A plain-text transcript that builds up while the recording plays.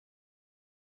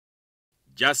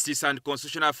Justice and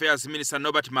Constitutional Affairs Minister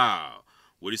Norbert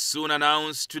will soon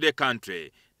announce to the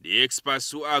country the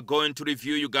experts who are going to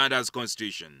review Uganda's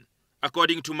constitution.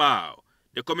 According to Mao,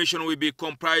 the commission will be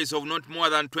comprised of not more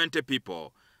than 20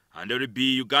 people, and there will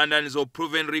be Ugandans of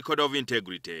proven record of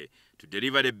integrity to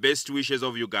deliver the best wishes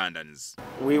of Ugandans.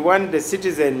 We want the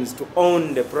citizens to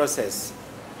own the process.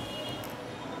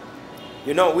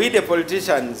 You know, we the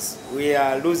politicians, we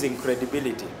are losing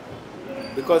credibility.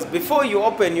 Because before you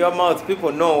open your mouth,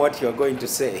 people know what you're going to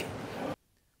say.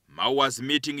 Mao was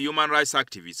meeting human rights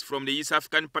activists from the East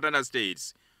African partner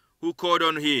states who called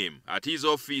on him at his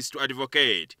office to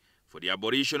advocate for the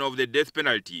abolition of the death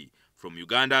penalty from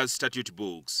Uganda's statute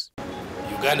books.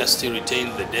 Uganda still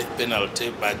retains the death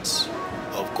penalty, but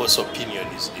of course opinion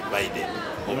is divided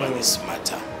over this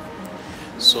matter.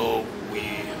 So we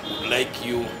would like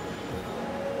you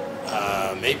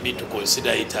maybe to consider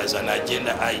it as an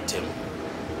agenda item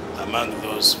among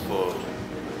those for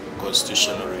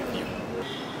constitutional review.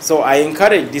 So I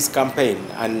encourage this campaign,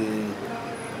 and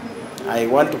I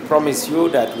want to promise you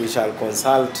that we shall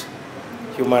consult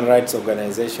human rights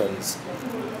organizations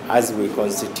as we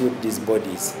constitute these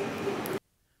bodies.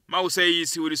 Mao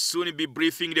says he will soon be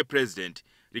briefing the president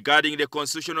regarding the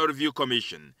Constitutional Review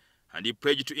Commission, and he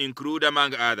pledged to include,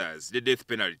 among others, the death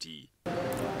penalty.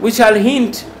 We shall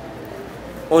hint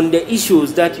on the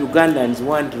issues that Ugandans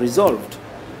want resolved,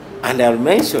 and I'll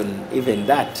mention even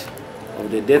that of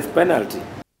the death penalty.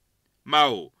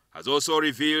 Mao has also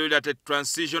revealed that a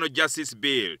transitional justice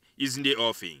bill is in the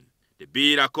offing. The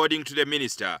bill, according to the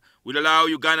minister, will allow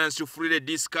Ugandans to freely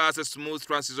discuss a smooth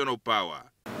transition of power,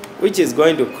 which is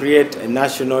going to create a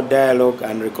national dialogue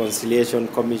and reconciliation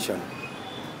commission.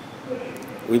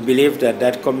 We believe that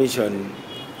that commission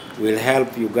will help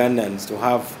Ugandans to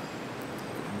have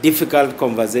difficult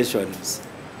conversations.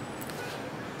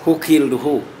 Who killed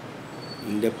who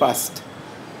in the past?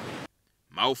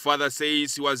 Mao further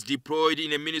says he was deployed in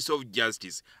the Ministry of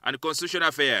Justice and Constitutional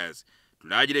Affairs to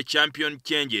largely champion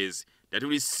changes that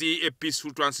will see a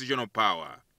peaceful transition of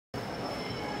power.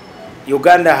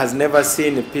 Uganda has never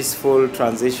seen a peaceful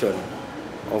transition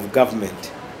of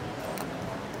government.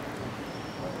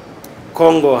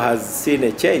 Congo has seen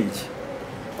a change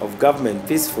of government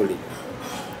peacefully.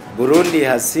 Burundi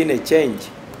has seen a change.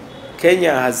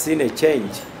 Kenya has seen a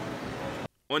change.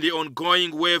 On the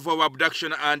ongoing wave of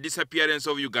abduction and disappearance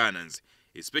of Ugandans,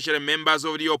 especially members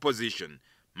of the opposition,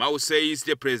 Mao says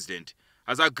the president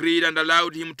has agreed and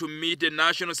allowed him to meet the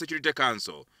National Security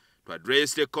Council to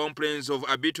address the complaints of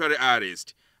arbitrary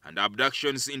arrest and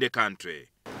abductions in the country.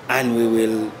 And we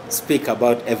will speak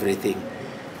about everything,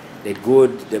 the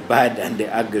good, the bad, and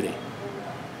the ugly.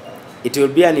 It will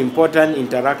be an important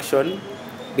interaction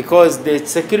because the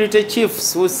security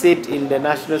chiefs who sit in the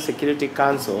National Security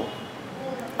Council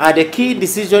are the key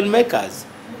decision makers.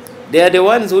 They are the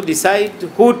ones who decide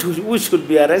who should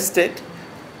be arrested,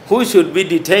 who should be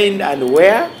detained, and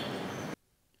where.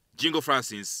 Jingo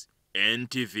Francis,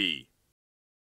 NTV.